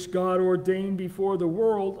 which God ordained before the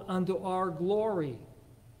world unto our glory.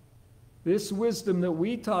 This wisdom that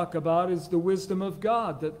we talk about is the wisdom of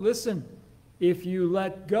God, that, listen, if you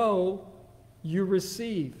let go, you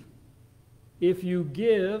receive. If you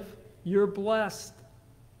give, you're blessed.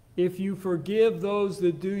 If you forgive those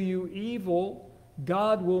that do you evil,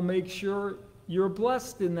 God will make sure you're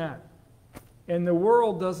blessed in that. And the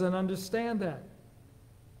world doesn't understand that.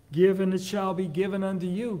 Give and it shall be given unto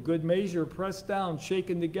you. Good measure, pressed down,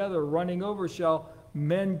 shaken together, running over shall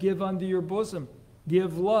men give unto your bosom.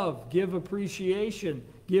 Give love, give appreciation,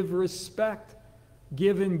 give respect,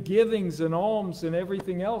 give in givings and alms and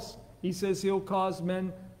everything else. He says he'll cause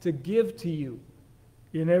men to give to you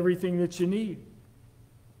in everything that you need.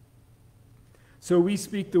 So we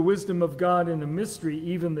speak the wisdom of God in a mystery,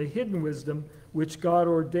 even the hidden wisdom, which God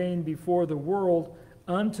ordained before the world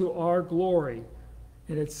unto our glory.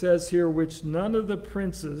 And it says here, which none of the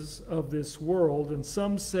princes of this world, and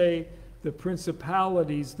some say the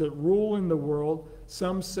principalities that rule in the world,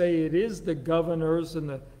 some say it is the governors and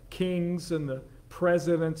the kings and the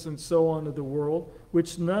presidents and so on of the world,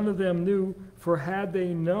 which none of them knew, for had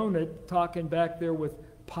they known it, talking back there with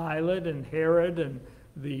Pilate and Herod and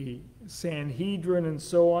the Sanhedrin and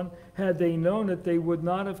so on, had they known it, they would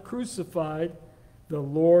not have crucified the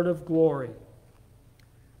Lord of glory.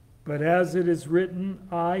 But as it is written,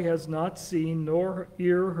 eye has not seen, nor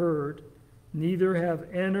ear heard, neither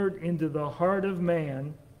have entered into the heart of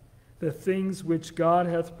man the things which God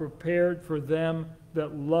hath prepared for them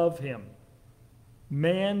that love him.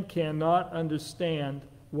 Man cannot understand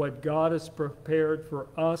what God has prepared for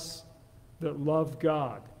us that love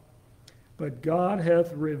God. But God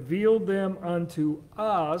hath revealed them unto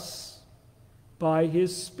us by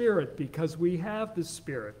his Spirit, because we have the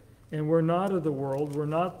Spirit, and we're not of the world. We're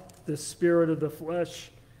not the spirit of the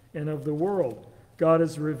flesh and of the world. God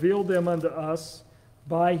has revealed them unto us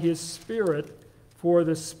by his Spirit, for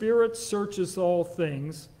the Spirit searcheth all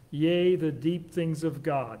things, yea, the deep things of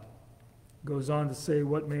God. Goes on to say,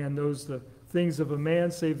 what man knows the things of a man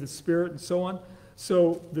save the Spirit, and so on.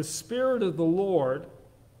 So the Spirit of the Lord,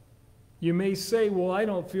 you may say, well, I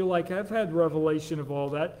don't feel like I've had revelation of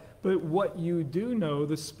all that, but what you do know,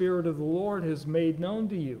 the Spirit of the Lord has made known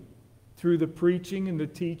to you through the preaching and the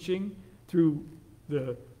teaching, through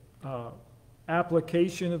the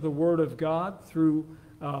application of the Word of God, through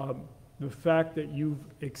the fact that you've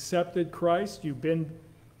accepted Christ, you've been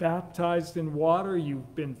baptized in water,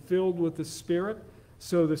 you've been filled with the Spirit.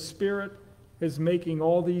 So the Spirit is making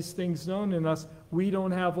all these things known in us. We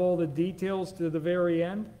don't have all the details to the very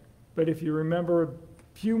end, but if you remember a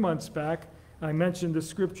few months back, I mentioned the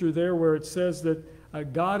scripture there where it says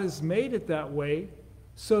that God has made it that way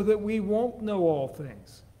so that we won't know all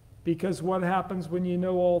things. Because what happens when you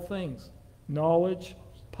know all things? Knowledge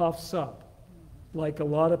puffs up. Like a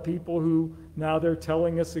lot of people who now they're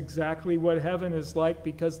telling us exactly what heaven is like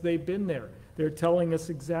because they've been there. They're telling us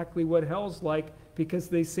exactly what hell's like because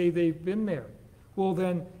they say they've been there. Well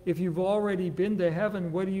then, if you've already been to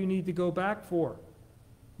heaven, what do you need to go back for?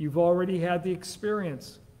 You've already had the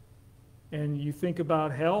experience. And you think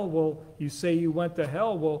about hell, well, you say you went to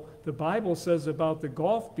hell. Well, the Bible says about the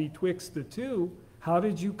gulf betwixt the two. How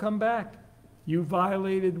did you come back? You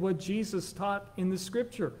violated what Jesus taught in the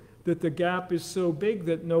scripture, that the gap is so big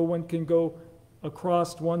that no one can go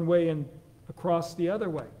across one way and across the other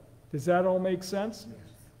way. Does that all make sense? Yes.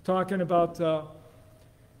 Talking about,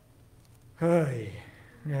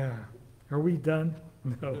 yeah, are we done?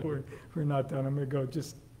 No, we're not done. I'm going to go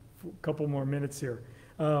just a couple more minutes here.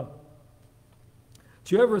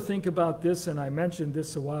 Do you ever think about this? And I mentioned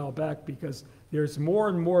this a while back because there's more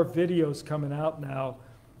and more videos coming out now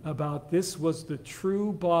about this was the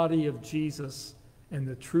true body of Jesus and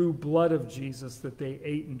the true blood of Jesus that they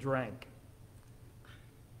ate and drank.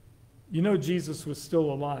 You know Jesus was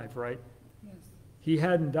still alive, right? Yes. He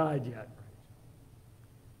hadn't died yet.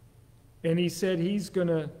 And he said he's going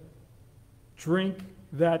to drink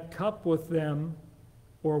that cup with them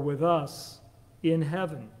or with us in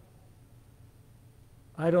heaven.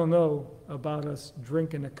 I don't know about us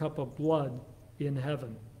drinking a cup of blood in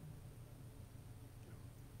heaven.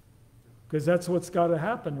 Because that's what's got to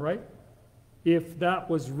happen, right? If that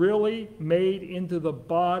was really made into the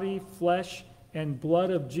body, flesh, and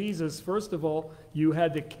blood of Jesus, first of all, you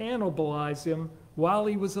had to cannibalize him while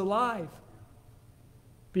he was alive.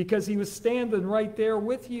 Because he was standing right there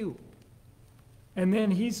with you. And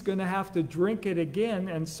then he's going to have to drink it again,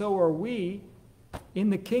 and so are we in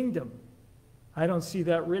the kingdom. I don't see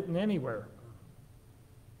that written anywhere.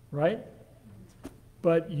 Right?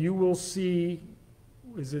 But you will see,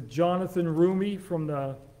 is it Jonathan Rumi from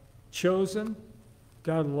The Chosen?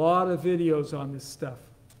 Got a lot of videos on this stuff.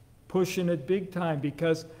 Pushing it big time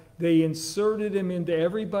because they inserted him into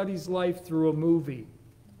everybody's life through a movie.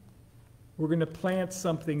 We're going to plant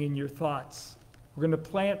something in your thoughts. We're going to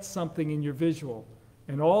plant something in your visual.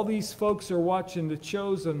 And all these folks are watching The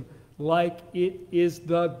Chosen like it is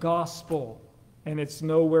the gospel. And it's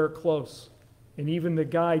nowhere close. And even the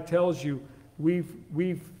guy tells you,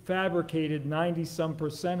 we've fabricated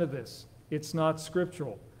 90-some% of this. It's not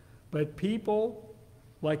scriptural. But people,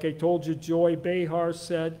 like I told you, Joy Behar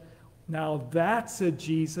said, now that's a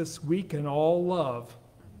Jesus we can all love.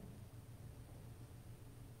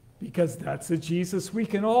 Because that's a Jesus we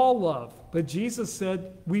can all love. But Jesus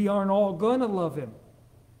said we aren't all going to love him.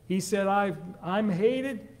 He said, I'm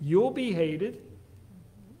hated, you'll be hated.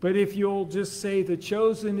 But if you'll just say the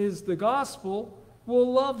chosen is the gospel,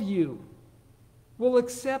 we'll love you. We'll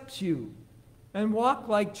accept you. And walk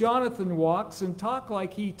like Jonathan walks and talk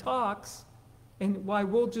like he talks. And why,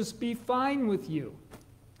 we'll just be fine with you.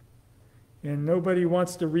 And nobody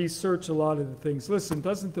wants to research a lot of the things. Listen,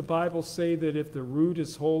 doesn't the Bible say that if the root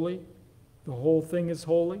is holy, the whole thing is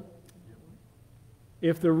holy?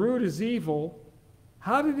 If the root is evil,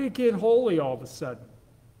 how did it get holy all of a sudden?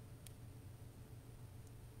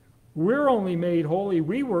 We're only made holy.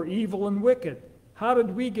 We were evil and wicked. How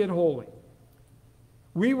did we get holy?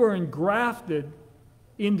 We were engrafted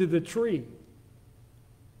into the tree.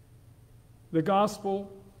 The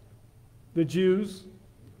gospel, the Jews,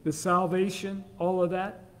 the salvation, all of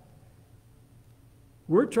that.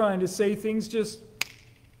 We're trying to say things just,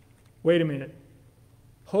 wait a minute,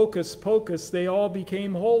 hocus pocus, they all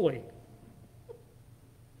became holy.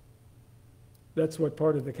 That's what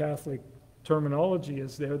part of the Catholic terminology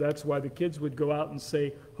is there. That's why the kids would go out and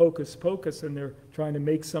say hocus pocus, and they're trying to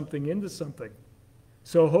make something into something.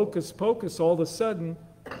 So hocus pocus, all of a sudden,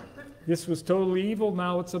 this was totally evil,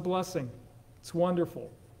 now it's a blessing. It's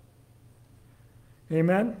wonderful.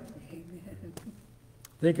 Amen? Amen.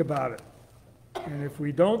 Think about it. And if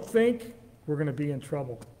we don't think, we're going to be in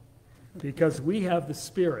trouble. Because we have the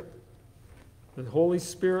Spirit. The Holy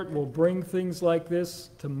Spirit will bring things like this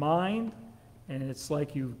to mind, and it's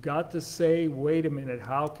like you've got to say, wait a minute,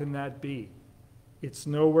 how can that be? It's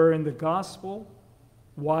nowhere in the gospel.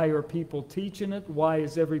 Why are people teaching it? Why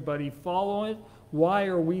is everybody following it? Why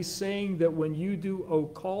are we saying that when you do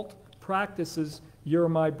occult practices, you're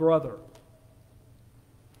my brother?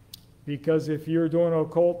 Because if you're doing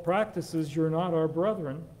occult practices, you're not our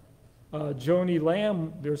brethren. Joni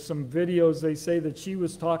Lamb, there's some videos, they say that she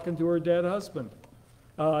was talking to her dead husband.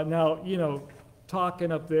 Now, you know,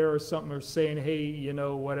 talking up there or something, or saying, hey, you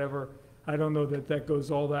know, whatever. I don't know that that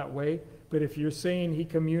goes all that way. But if you're saying he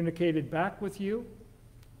communicated back with you,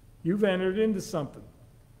 you've entered into something.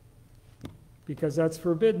 Because that's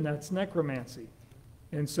forbidden. That's necromancy.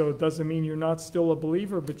 And so it doesn't mean you're not still a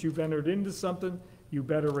believer, but you've entered into something. You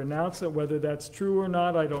better renounce it. Whether that's true or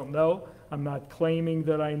not, I don't know. I'm not claiming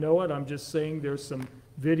that I know it. I'm just saying there's some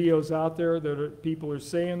videos out there that people are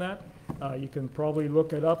saying that. You can probably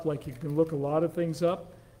look it up like you can look a lot of things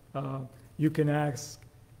up. You can ask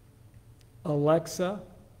Alexa.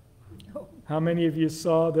 How many of you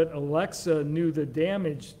saw that Alexa knew the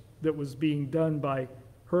damage that was being done by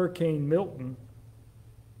Hurricane Milton,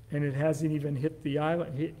 and it hasn't even hit the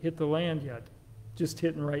island, hit the land yet, just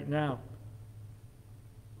hitting right now?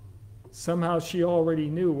 Somehow she already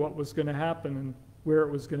knew what was going to happen and where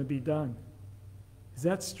it was going to be done. Is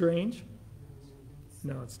that strange?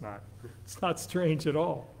 No, it's not. It's not strange at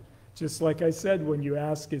all. Just like I said, when you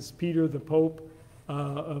ask, is Peter the Pope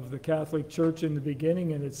of the Catholic Church in the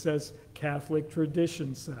beginning, and it says Catholic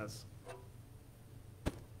tradition says.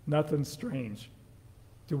 Nothing strange.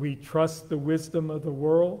 Do we trust the wisdom of the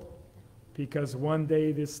world? Because one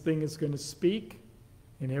day this thing is going to speak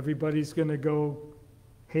and everybody's going to go,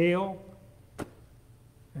 hail,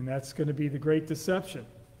 and that's going to be the great deception.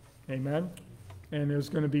 Amen? And there's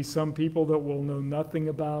going to be some people that will know nothing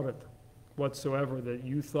about it whatsoever that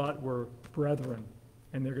you thought were brethren,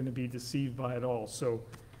 and they're going to be deceived by it all. So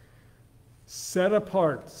set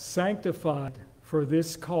apart, sanctified for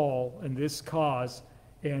this call and this cause.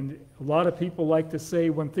 And a lot of people like to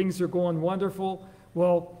say when things are going wonderful,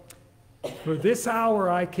 well, for this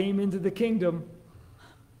hour I came into the kingdom.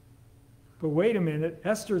 But wait a minute,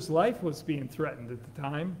 Esther's life was being threatened at the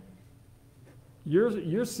time.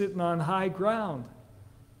 You're sitting on high ground.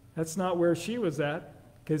 That's not where she was at.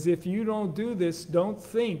 Because if you don't do this, don't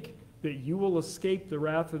think that you will escape the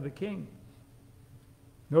wrath of the king.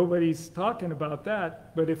 Nobody's talking about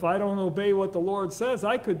that. But if I don't obey what the Lord says,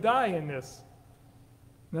 I could die in this.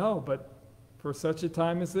 No, but for such a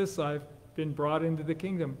time as this, I've been brought into the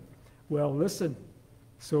kingdom. Well, listen.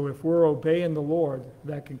 So if we're obeying the Lord,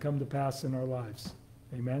 that can come to pass in our lives.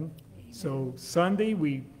 Amen? So Sunday,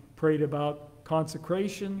 we prayed about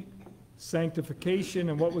consecration,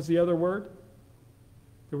 sanctification, and what was the other word?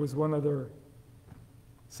 There was one other.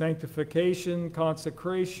 Sanctification,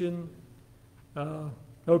 consecration.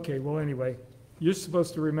 Okay, well, anyway, you're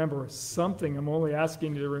supposed to remember something. I'm only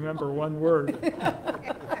asking you to remember one word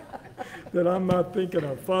that I'm not thinking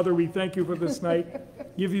of. Father, we thank you for this night.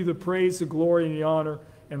 Give you the praise, the glory, and the honor.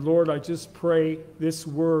 And Lord, I just pray this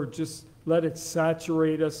word, just let it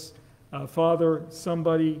saturate us. Father,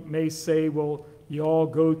 somebody may say, well, you all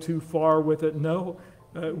go too far with it. No,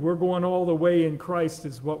 we're going all the way in Christ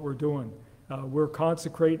is what we're doing. We're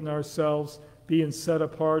consecrating ourselves, being set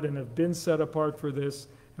apart, and have been set apart for this.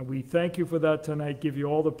 And we thank you for that tonight, give you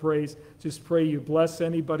all the praise. Just pray you bless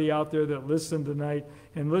anybody out there that listened tonight.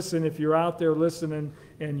 And listen, if you're out there listening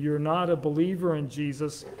and you're not a believer in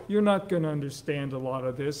Jesus, you're not going to understand a lot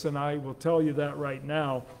of this, and I will tell you that right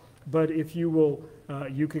now. But if you will,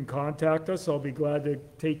 you can contact us. I'll be glad to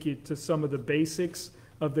take you to some of the basics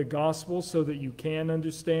of the gospel so that you can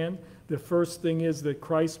understand. The first thing is that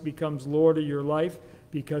Christ becomes Lord of your life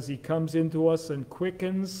because he comes into us and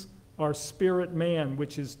quickens our spirit man,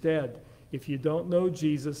 which is dead. If you don't know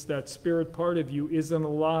Jesus, that spirit part of you isn't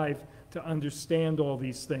alive to understand all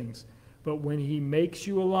these things. But when he makes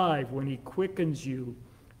you alive, when he quickens you,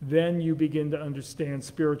 then you begin to understand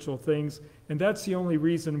spiritual things. And that's the only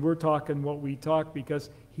reason we're talking what we talk, because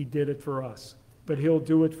he did it for us. But he'll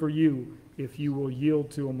do it for you if you will yield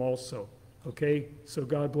to him also. Okay? So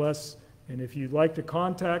God bless. And if you'd like to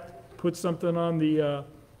contact, put something on the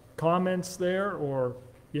comments there, or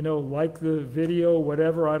like the video,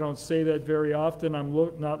 whatever. I don't say that very often. I'm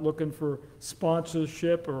not looking for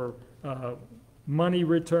sponsorship or money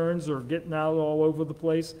returns or getting out all over the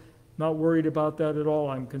place. Not worried about that at all.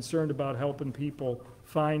 I'm concerned about helping people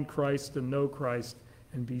find Christ and know Christ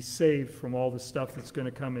and be saved from all the stuff that's going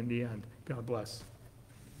to come in the end. God bless.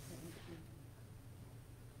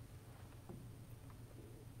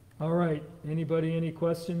 All right. Anybody, any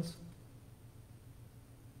questions?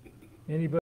 Anybody?